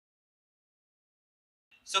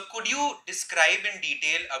So could you describe in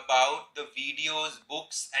detail about the videos,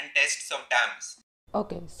 books and tests of DAMS?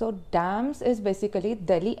 Okay, so DAMS is basically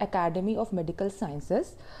Delhi Academy of Medical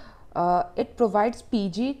Sciences. It provides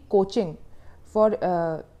PG coaching for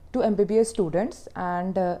to MBBS students,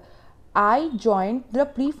 and I joined the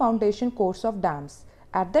pre-foundation course of DAMS.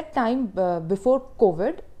 At that time, before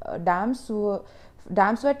COVID, DAMS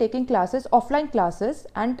were taking classes, offline classes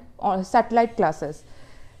and satellite classes.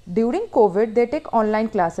 During COVID, they take online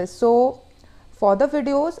classes. So for the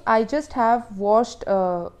videos, I just have watched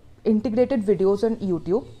integrated videos on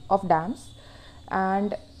YouTube of DAMS.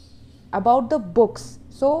 And about the books,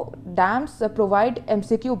 so DAMS provide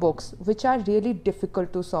MCQ books which are really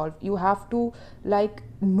difficult to solve. You have to like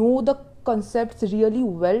know the concepts really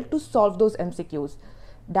well to solve those MCQs.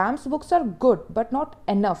 DAMS books are good but not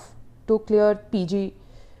enough to clear PG,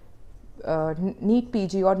 NEET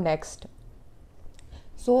PG or next.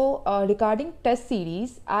 So regarding test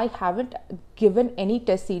series, I haven't given any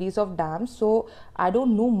test series of DAMS, so I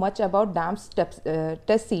don't know much about DAMS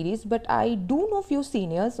test series, but I do know few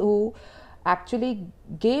seniors who actually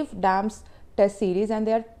gave DAMS test series and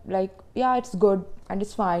they are like, yeah, it's good and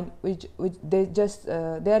it's fine. Which they just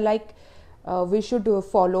they are like, we should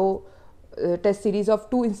follow test series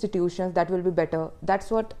of 2 institutions, that will be better.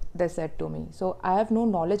 That's what they said to me. So I have no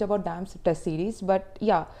knowledge about DAMS test series, but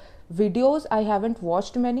yeah, videos I haven't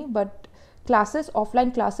watched many, but classes,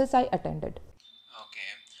 offline classes I attended.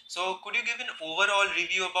 Okay. So could you give an overall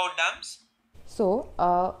review about DAMS? So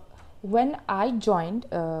when I joined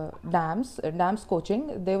DAMS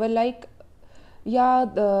coaching, they were like,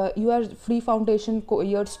 yeah, you are free foundation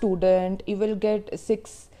year student, you will get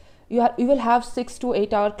you will have 6 to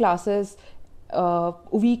 8 hour classes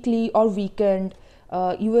weekly or weekend.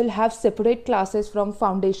 You will have separate classes from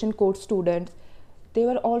foundation course students. They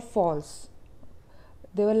were all false.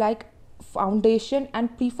 They were like, foundation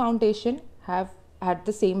and pre-foundation have had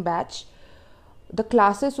the same batch. The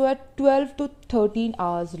classes were 12 to 13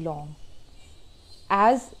 hours long.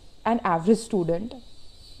 As an average student,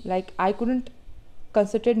 like I couldn't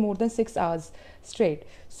concentrate more than 6 hours straight.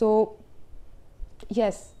 So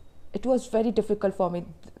yes, it was very difficult for me.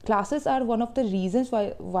 Classes are one of the reasons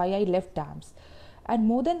why I left DAMS. And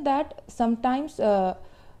more than that, sometimes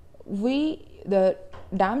the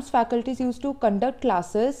DAMS faculties used to conduct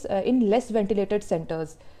classes in less ventilated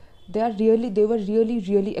centers. They were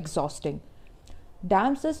really exhausting.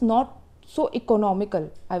 DAMS is not so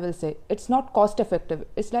economical, I will say. It's not cost effective.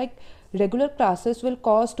 It's like regular classes will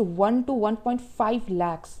cost 1 to 1.5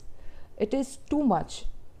 lakhs. It is too much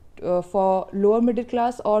for lower middle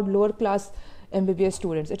class or lower class MBBS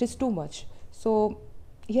students. It is too much. So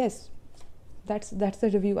yes, that's the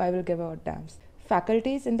review I will give about DAMS.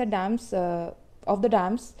 Faculties in the DAMS of the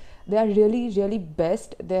DAMS, they are really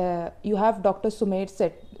best. You have Dr. Sumed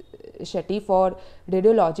Shetty for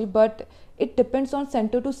radiology, but it depends on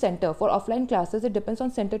center to center. For offline classes, it depends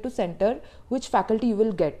on center to center which faculty you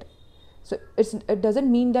will get. So it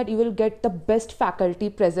doesn't mean that you will get the best faculty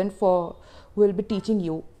present for who will be teaching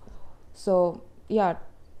you. So yeah,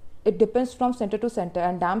 it depends from center to center.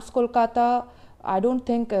 And DAMS Kolkata, I don't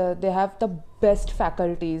think they have the best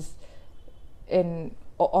faculties in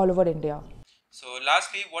all over India. So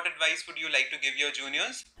lastly, what advice would you like to give your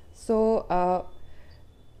juniors? So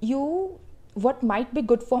what might be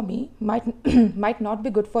good for me might might not be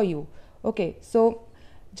good for you. Okay, so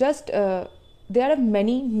just there are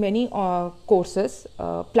many courses,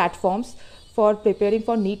 platforms for preparing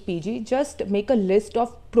for NEET PG. Just make a list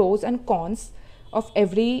of pros and cons of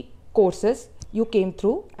every courses you came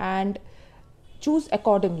through and choose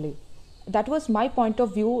accordingly. That was my point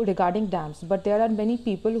of view regarding DAMS, but there are many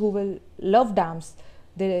people who will love DAMS.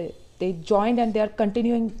 They joined and they are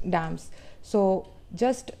continuing DAMS. So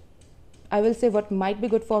just, I will say what might be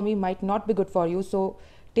good for me might not be good for you. So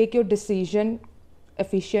take your decision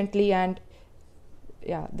efficiently, and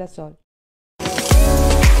yeah, that's all.